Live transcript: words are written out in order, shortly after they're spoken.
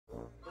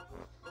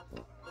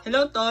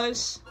Hello,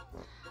 Tols.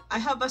 I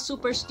have a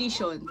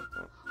superstition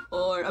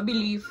or a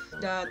belief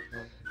that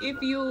if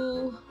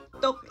you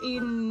talk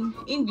in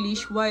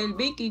English while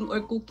baking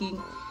or cooking,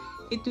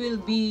 it will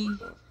be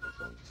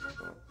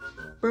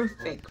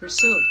perfect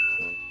result.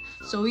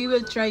 So we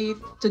will try it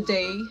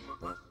today.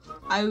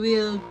 I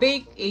will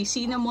bake a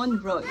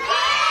cinnamon roll.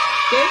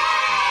 Okay?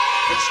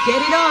 Let's get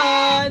it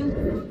on!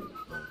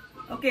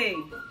 Okay,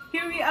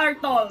 here we are,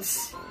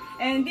 Tols.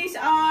 And these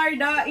are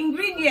the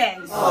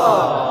ingredients.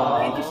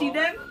 Can you see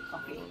them?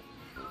 Okay.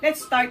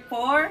 Let's start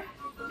for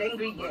the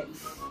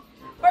ingredients.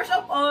 First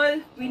of all,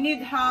 we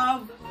need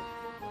have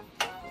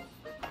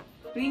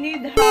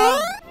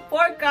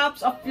 4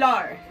 cups of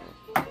flour.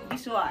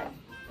 This one.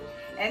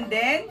 And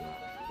then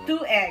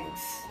 2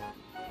 eggs.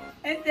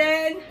 And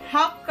then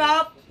half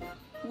cup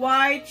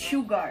white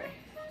sugar.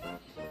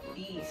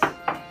 This.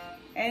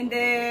 And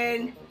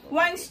then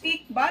 1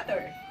 stick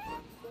butter.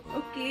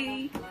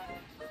 Okay.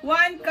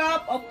 1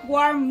 cup of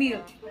warm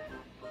milk.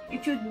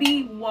 It should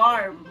be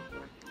warm.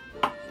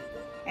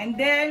 And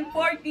then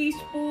 4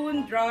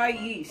 teaspoons dry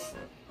yeast.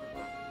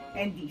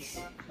 And this,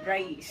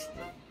 dry yeast.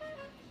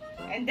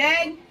 And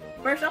then,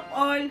 first of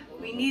all,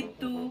 we need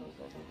to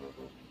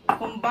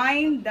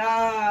combine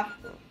the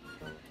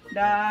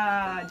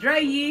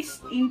dry yeast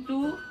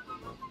into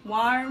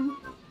warm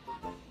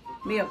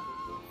milk,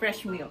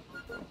 fresh milk.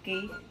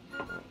 Okay?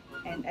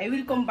 And I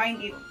will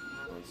combine it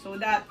so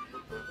that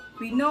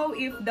we know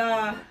if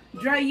the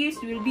dry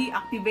yeast will be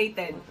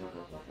activated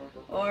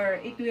or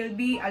it will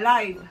be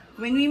alive.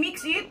 When we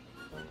mix it,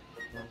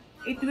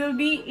 it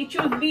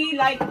should be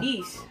like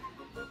this.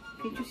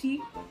 Can you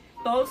see?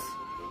 Tols?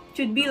 It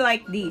should be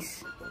like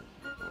this.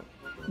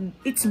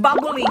 It's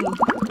bubbling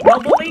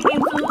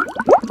into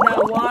the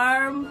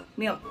warm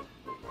milk.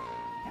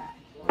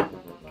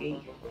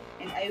 Okay.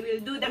 And I will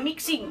do the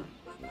mixing.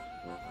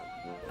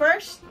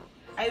 First,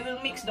 I will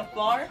mix the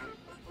flour.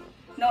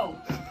 No,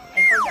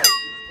 I forgot.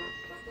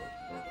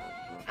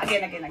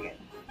 Again.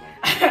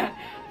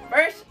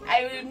 First,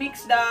 I will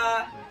mix the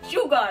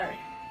sugar.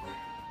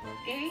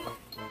 Okay?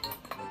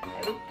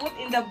 I will put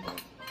in the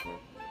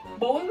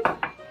bowl.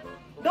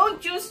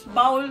 Don't use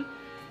bowl.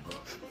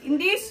 In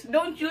this,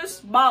 don't use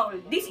bowl.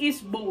 This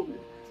is bowl.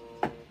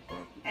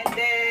 And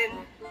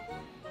then,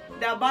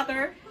 the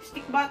butter,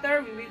 stick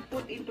butter, we will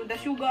put into the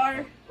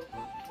sugar.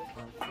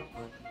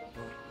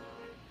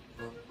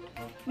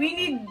 We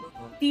need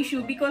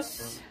tissue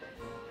because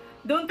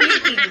don't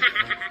leaking.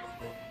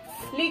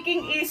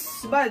 Leaking is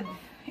bad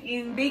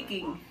in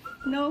baking,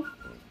 no?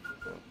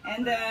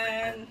 And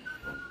then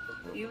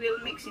you will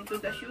mix into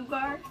the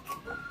sugar.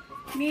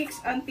 Mix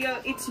until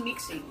it's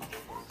mixing.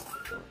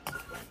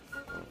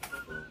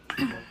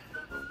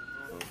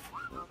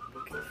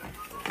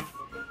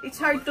 It's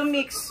hard to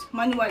mix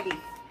manually.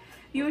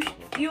 You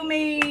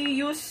may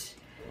use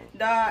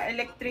the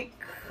electric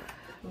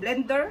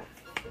blender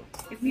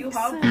if you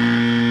have.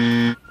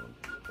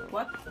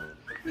 What?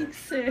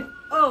 Mixer.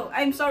 Oh,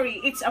 I'm sorry.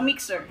 It's a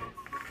mixer.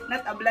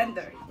 Not a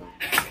blender.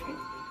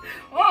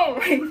 Oh,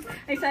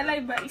 my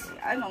saliva is,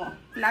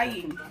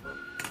 flying.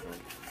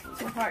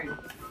 So hard.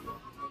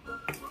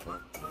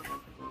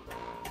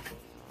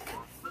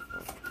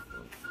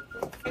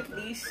 Like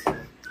this.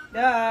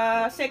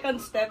 The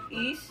second step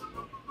is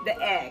the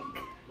egg.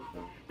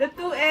 The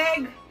 2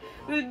 eggs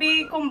will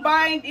be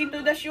combined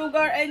into the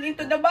sugar and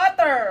into the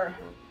butter.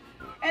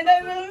 And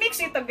I will mix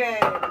it again.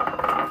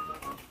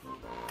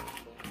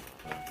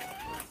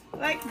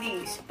 Like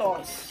this,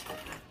 Tols.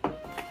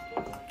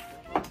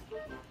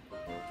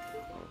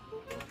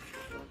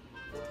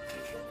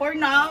 For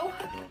now,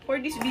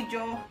 for this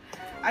video,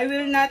 I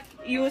will not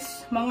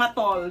use mga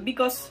tol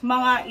because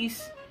mga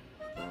is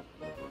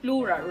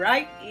plural,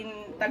 right? In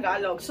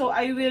Tagalog. So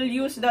I will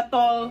use the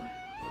tol.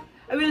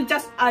 I will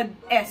just add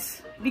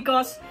S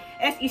because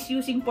S is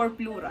using for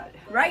plural,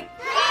 right?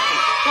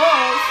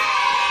 Tols,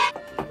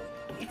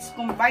 it's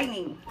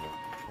combining.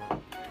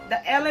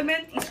 The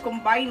element is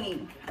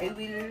combining. I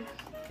will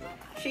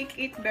shake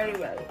it very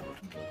well.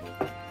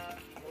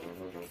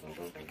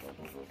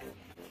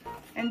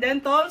 And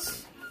then,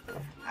 Tols,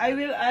 I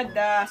will add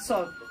the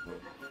salt.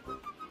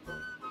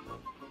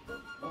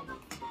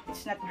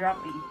 It's not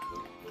dropping.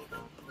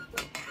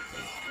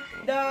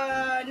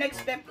 The next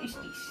step is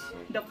this.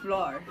 The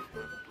flour.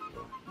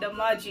 The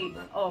magic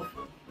of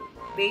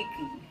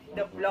baking.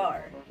 The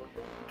flour.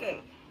 Okay.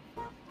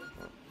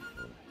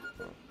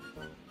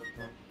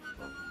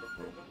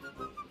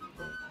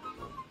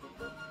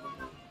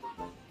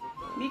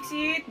 Mix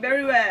it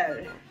very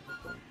well.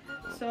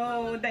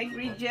 So the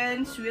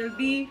ingredients will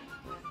be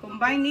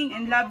combining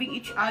and loving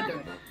each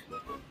other.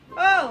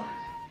 Oh,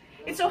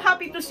 it's so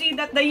happy to see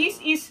that the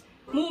yeast is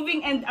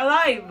moving and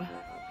alive.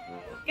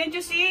 Can't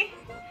you see?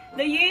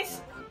 The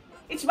yeast,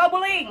 it's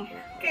bubbling.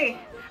 Okay,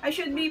 I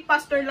should be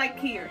faster like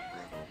here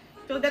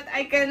so that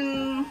I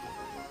can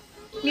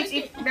mix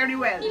it very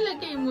well.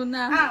 Ilagay mo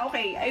na.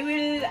 Okay. I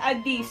will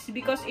add this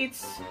because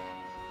it's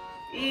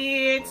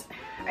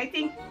I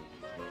think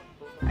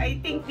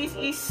this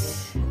is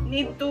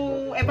need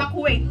to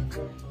evacuate.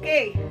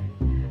 Okay.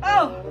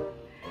 Oh,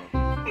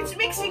 It's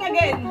mixing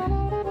again.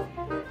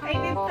 I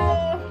need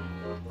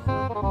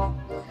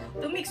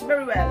to mix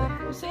very well.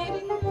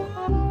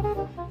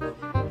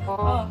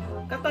 Oh,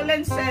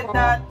 Katolan said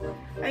that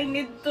I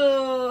need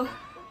to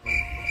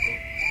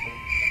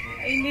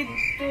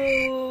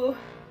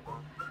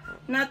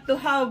not to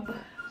have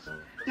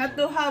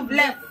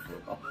left.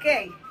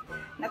 Okay,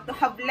 not to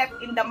have left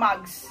in the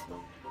mugs,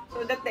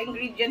 so that the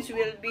ingredients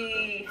will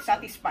be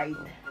satisfied.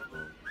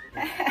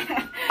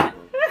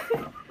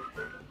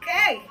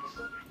 Okay,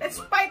 let's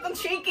fight on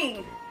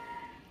shaking.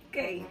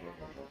 Okay.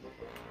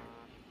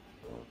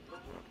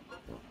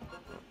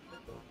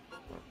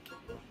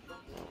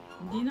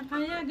 Hindi na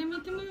kaya.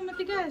 Gamitin mo yung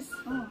matigas.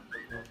 Oh.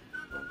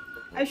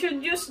 I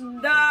should use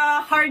the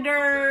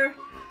harder,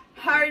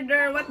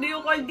 what do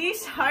you call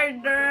this?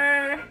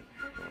 Harder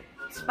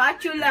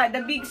spatula,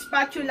 the big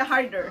spatula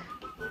harder.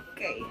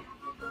 Okay.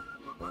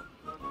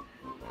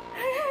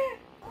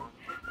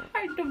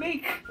 Hard to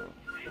bake.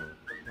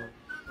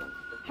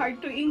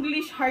 Hard to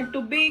English, hard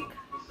to bake.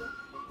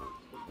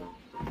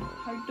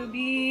 Hard to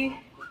be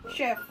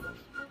chef.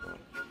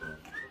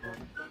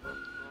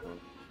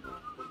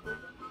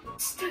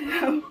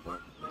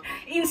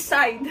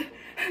 Inside.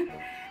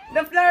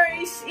 The flour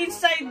is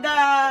inside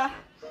the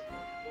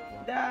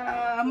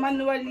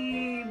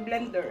manually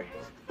blender.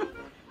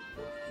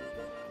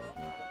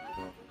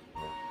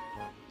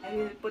 I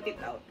will put it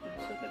out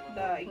so that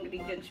the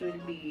ingredients will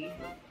be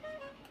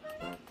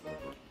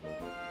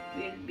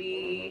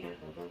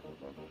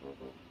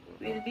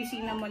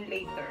cinnamon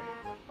later.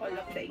 All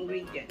of the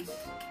ingredients.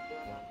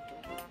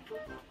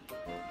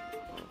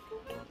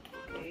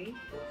 Okay.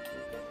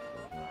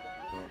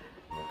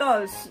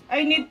 Tols,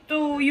 I need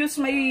to use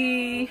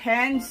my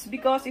hands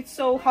because it's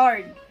so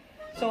hard.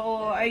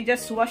 So I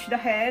just wash the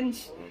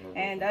hands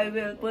and I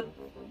will put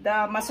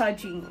the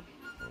massaging.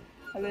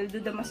 I will do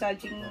the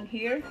massaging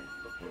here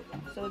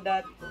so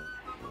that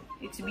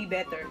it's be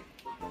better.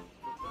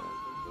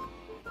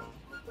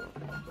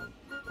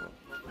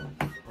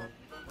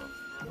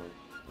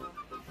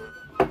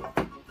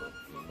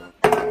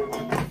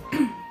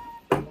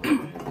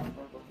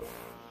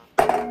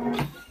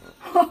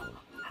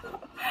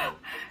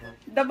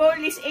 The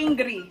bowl is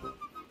angry.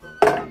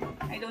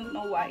 I don't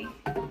know why.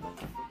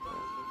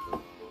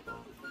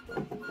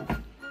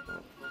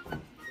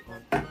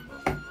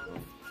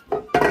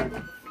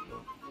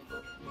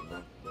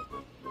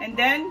 And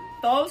then,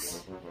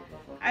 Tols,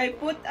 I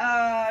put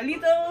a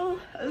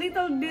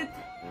little bit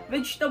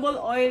vegetable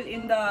oil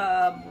in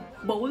the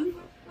bowl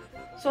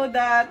so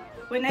that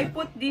when I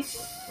put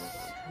this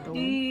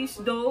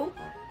dough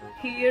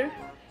here,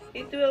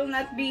 it will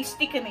not be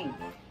sticking.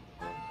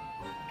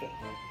 Okay.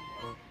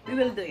 We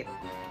will do it.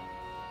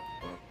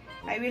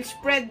 I will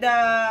spread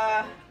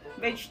the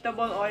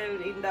vegetable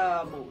oil in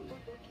the bowl.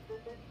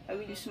 I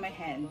will use my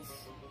hands.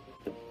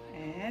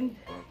 And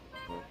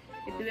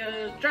it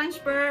will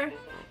transfer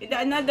in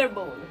another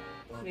bowl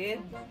with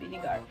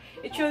vinegar.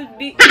 It should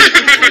be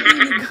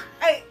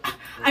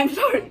I'm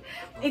sorry.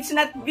 It's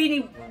not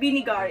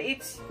vinegar,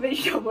 it's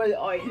vegetable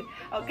oil.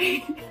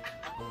 Okay?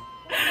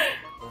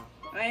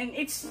 And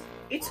it's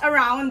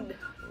around.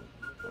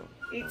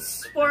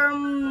 It's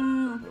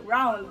form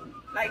round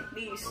like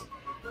this.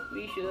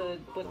 We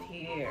should put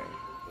here.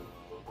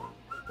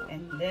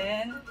 And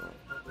then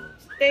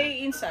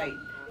stay inside.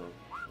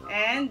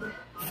 And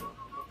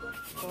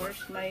of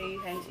course my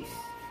hands is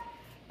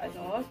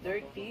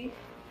dirty.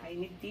 I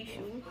need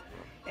tissue.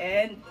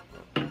 And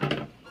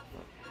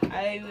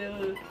I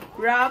will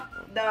wrap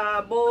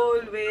the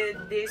bowl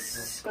with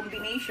this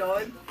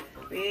combination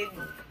with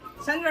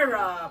sunware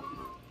wrap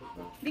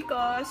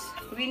because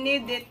we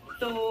need it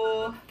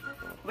to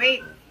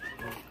wait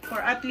for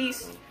at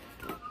least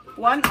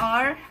 1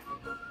 hour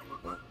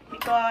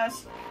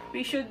because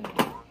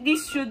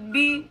this should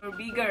be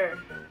bigger,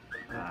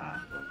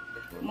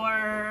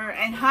 more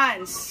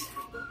enhanced,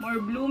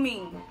 more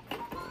blooming.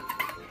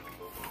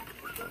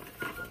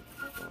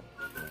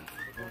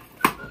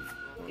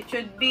 It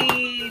should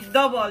be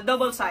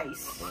double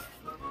size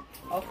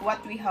of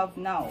what we have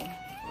now.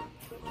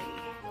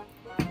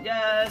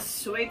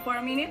 Just wait for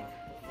a minute.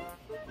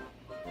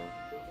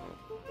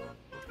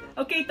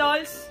 Okay,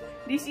 Tols,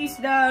 this is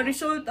the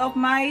result of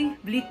my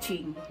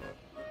bleaching.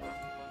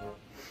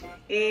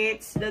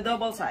 It's the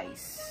double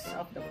size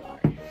of the flour.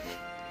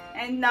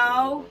 And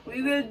now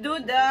we will do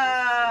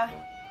the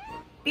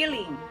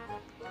peeling.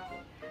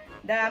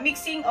 The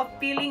mixing of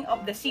peeling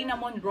of the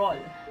cinnamon roll.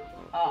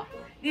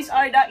 These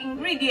are the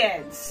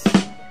ingredients.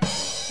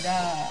 The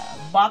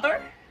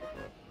butter.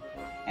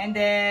 And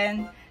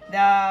then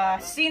the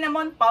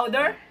cinnamon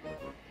powder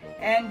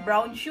and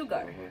brown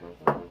sugar.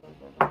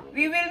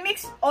 We will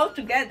mix all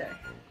together.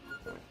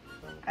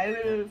 I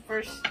will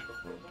first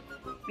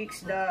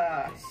mix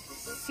the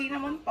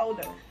cinnamon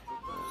powder.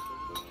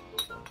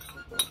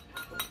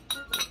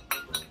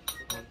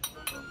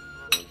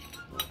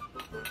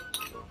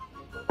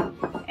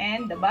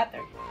 And the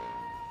butter.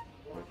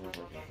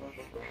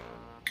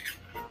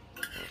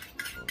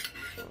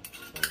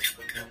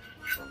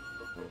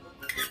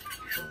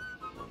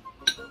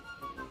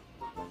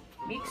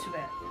 Mix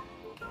well.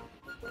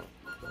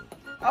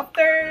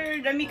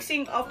 After the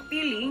mixing of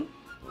peeling,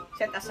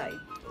 set aside.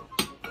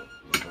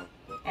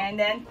 And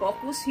then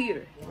focus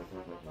here.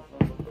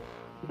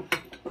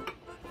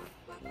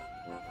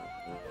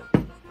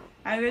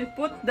 I will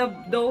put the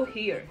dough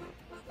here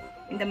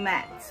in the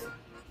mat.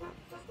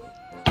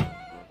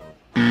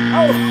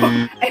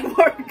 Oh,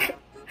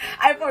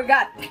 I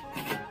forgot.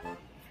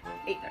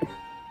 Later.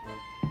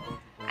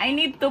 I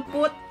need to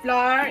put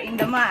flour in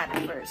the mat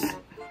first.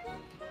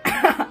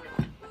 I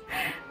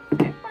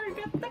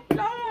forgot the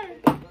flour.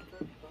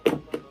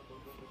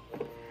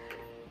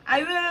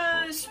 I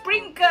will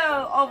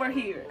sprinkle over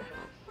here.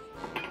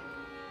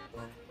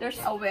 There's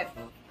a wet.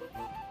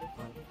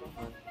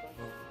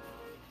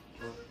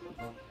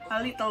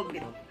 A little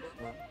bit.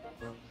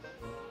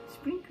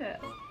 Sprinkle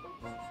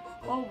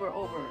over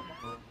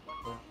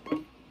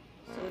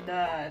so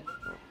that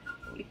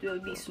it will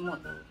be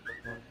smooth.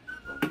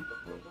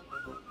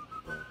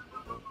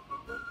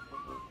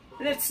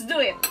 Let's do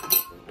it.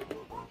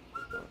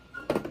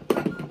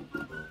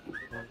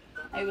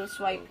 I will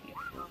swipe here.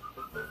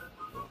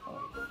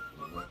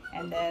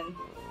 And then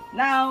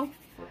now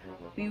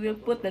we will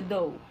put the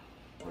dough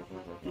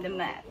in the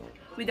mat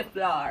with the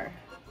flour.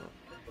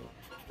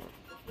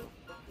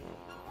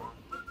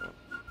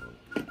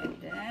 And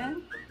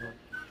then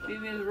we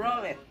will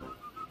roll it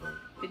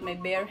with my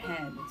bare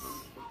hands.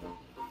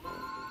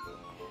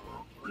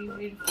 We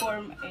will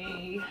form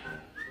a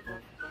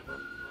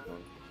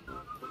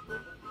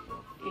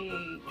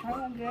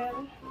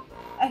triangle.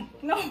 Ay,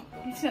 no,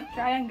 it's not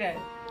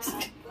triangle.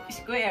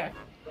 Square.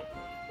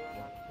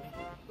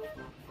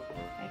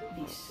 Like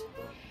this.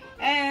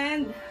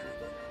 And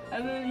I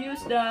will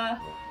use the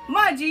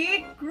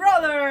magic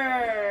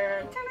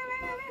roller.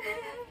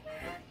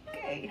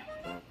 Okay.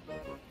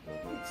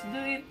 Let's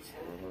do it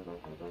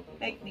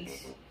like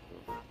this.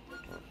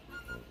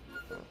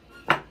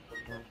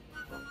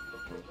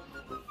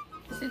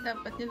 Kasi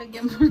dapat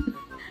nilagyan mo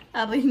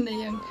aray na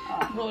yung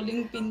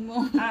rolling pin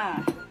mo.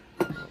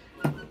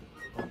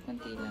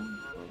 Konti lang.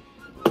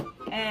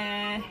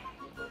 And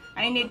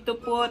I need to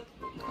put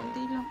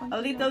Konti lang. a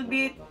little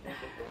bit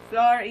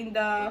flour in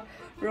the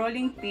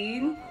rolling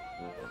pin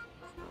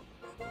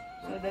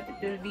so that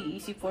it will be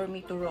easy for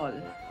me to roll.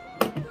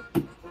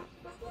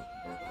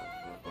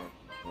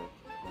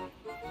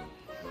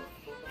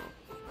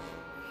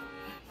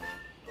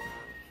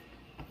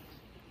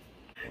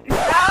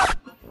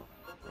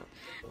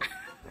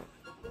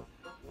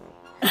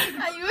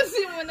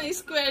 Ayusin mo na yung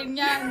square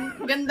niyan.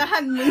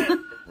 Gandahan mo.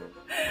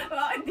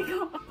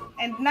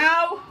 And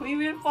now we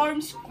will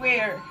form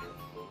square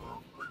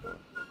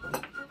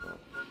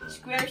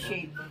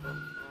shape.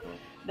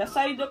 The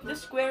side of the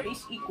square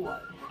is equal.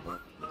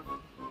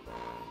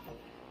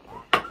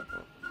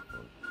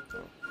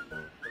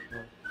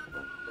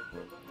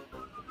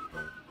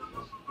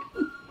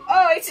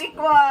 Oh, it's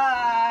equal.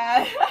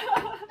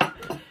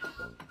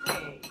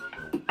 Okay.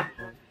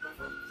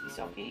 Is this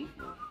okay?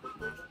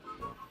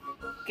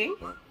 Okay?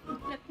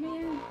 Let mo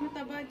yan.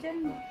 Mataba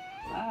dyan.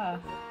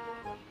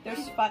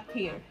 There's spot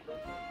here.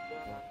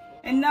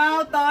 And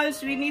now,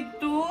 Tols, we need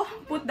to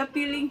put the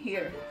filling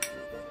here.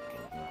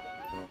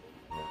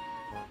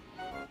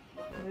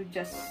 We'll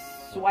just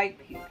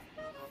swipe here.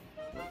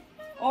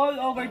 All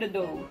over the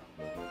dough.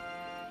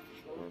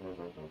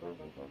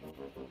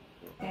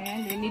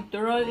 And we need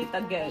to roll it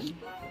again.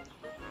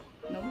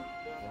 No?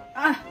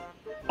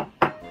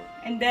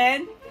 And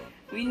then,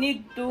 we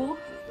need to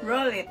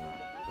roll it.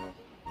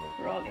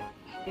 Roll it.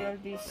 Till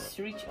this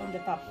reach on the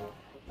top.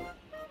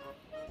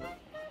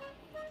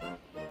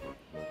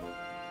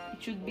 It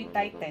should be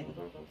tightened.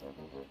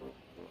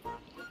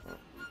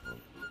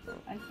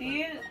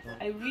 Until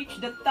I reach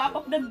the top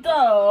of the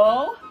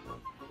dough.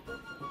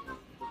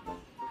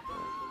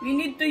 We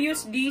need to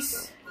use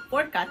this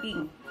for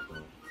cutting.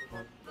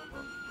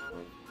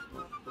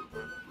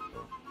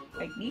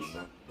 Like this.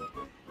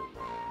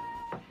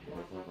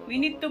 We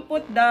need to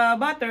put the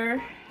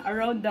butter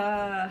around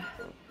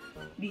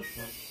this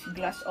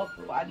glass of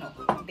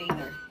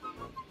container.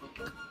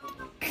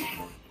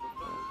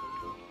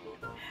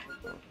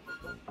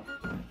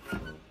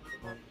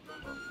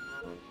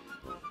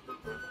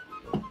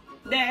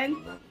 Then,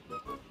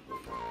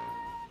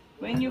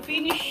 when you're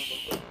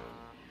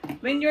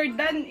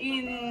done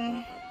in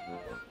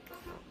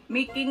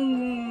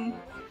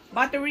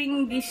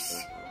buttering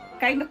this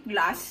kind of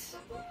glass,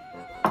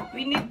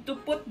 we need to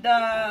put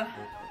the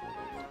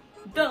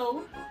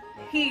dough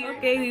here.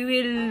 Okay, we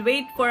will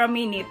wait for a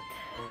minute.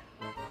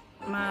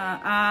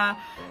 5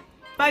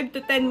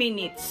 to 10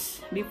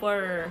 minutes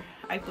before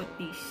I put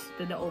this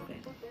to the oven.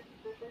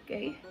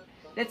 Okay,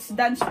 let's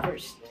dance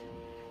first.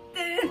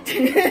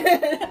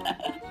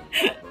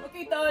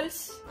 Okay,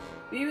 Tols,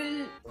 we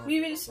will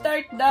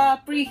start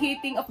the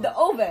preheating of the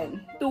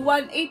oven to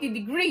 180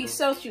 degrees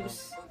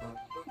Celsius.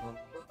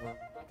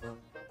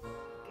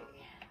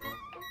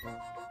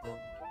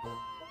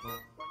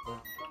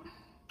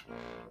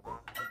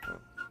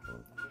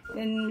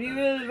 Then we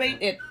will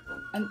wait it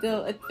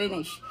until it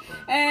finishes.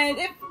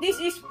 And if this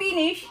is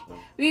finished,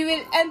 we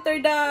will enter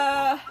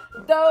the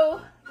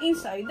dough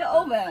inside the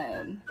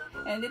oven.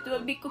 and it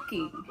will be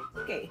cooking.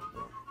 Okay.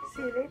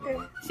 See you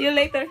later. See you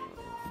later.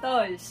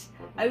 Tols,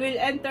 I will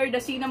enter the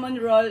cinnamon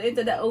roll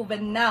into the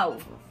oven now.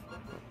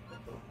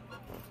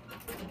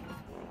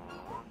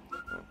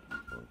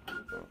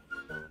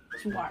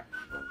 It's warm.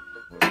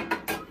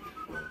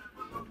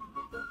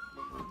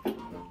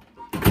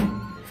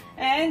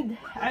 And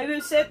I will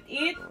set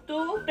it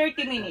to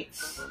 30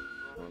 minutes.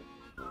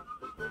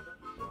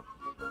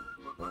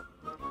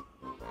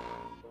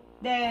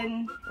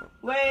 Then,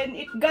 when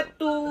it got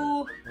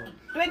to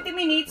 20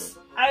 minutes,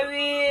 I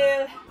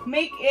will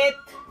make it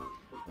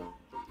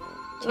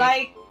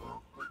like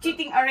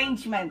cheating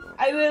arrangement.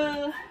 I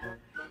will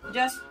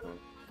just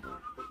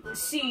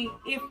see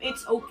if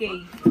it's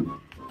okay.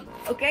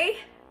 Okay?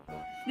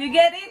 Do you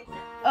get it?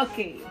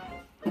 Okay.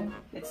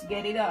 Let's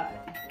get it on.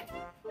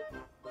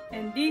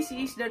 And this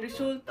is the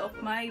result of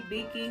my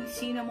baking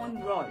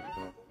cinnamon roll.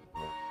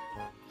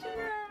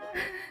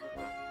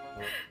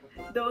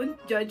 Don't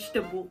judge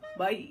the book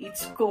by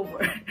its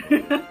cover.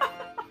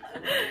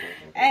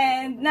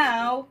 And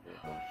now,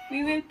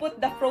 we will put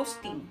the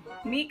frosting.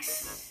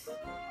 Mix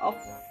of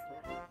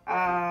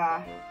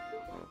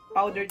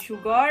powdered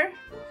sugar,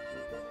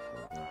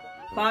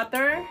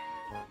 butter,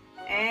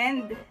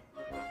 and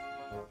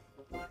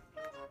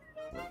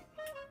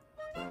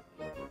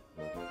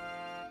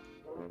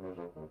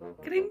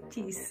cream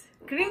cheese.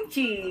 Cream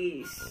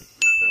cheese.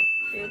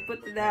 We'll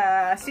put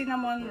the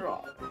cinnamon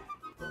roll.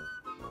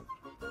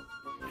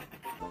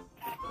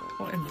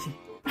 OMG.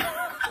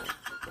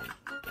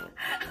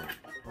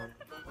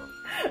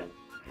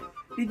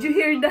 Did you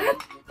hear that,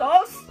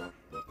 Tols?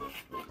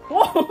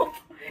 Whoa!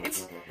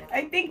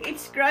 I think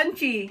it's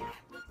crunchy.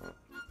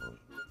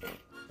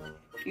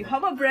 You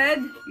have a bread,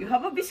 you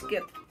have a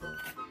biscuit.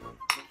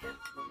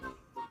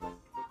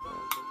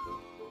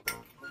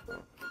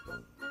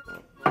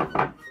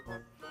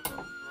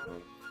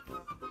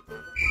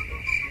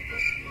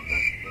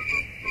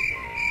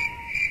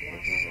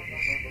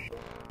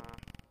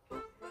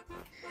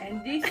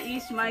 And this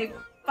is my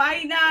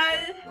final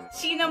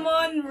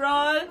cinnamon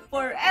roll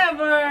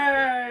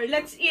forever.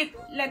 Let's eat.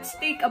 Let's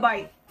take a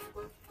bite.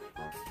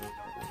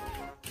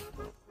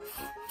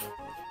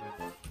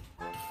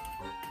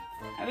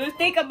 I will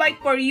take a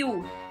bite for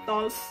you,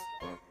 Tols.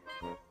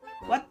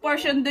 What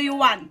portion do you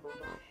want?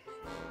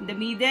 In the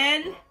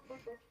middle?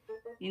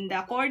 In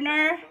the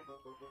corner?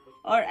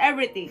 Or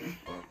everything?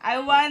 I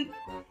want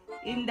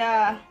in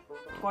the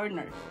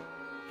corner.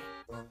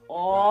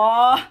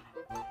 Oh!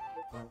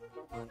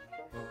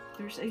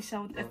 There's a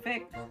sound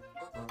effect.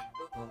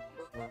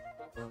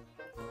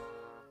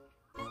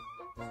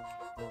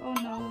 Oh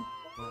no.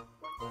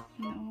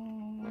 No.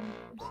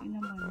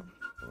 Cinnamon.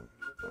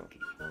 Okay.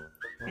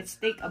 Let's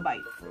take a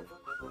bite.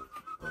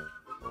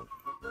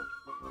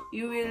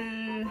 You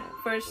will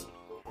first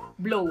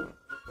blow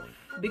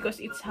because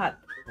it's hot.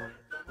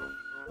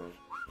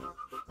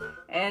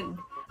 And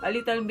a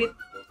little bit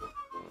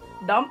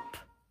damp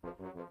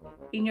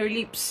in your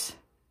lips.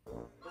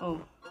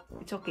 Oh,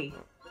 it's okay.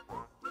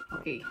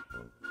 Okay.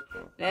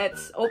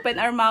 Let's open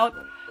our mouth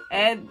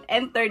and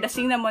enter the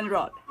cinnamon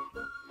roll.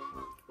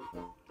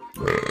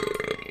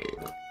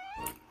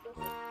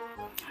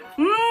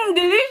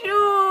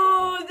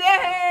 Delicious!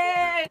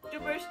 Yay!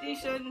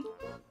 Superstition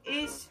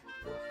is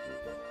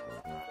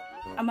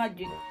a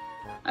magic.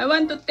 I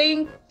want to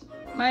thank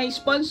my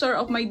sponsor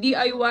of my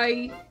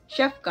DIY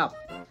chef cup,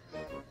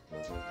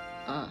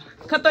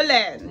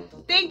 Katolen.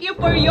 Thank you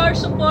for your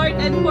support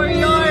and for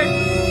your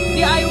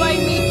DIY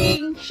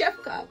making chef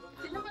cup.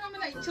 Sino mo naman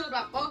na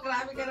itsura ko?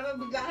 Grabe ka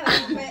naman, bigla ka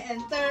naman may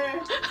enter.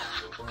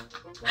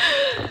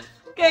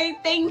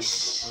 Okay,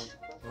 thanks,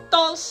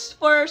 Tols,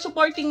 for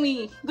supporting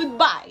me.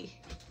 Goodbye.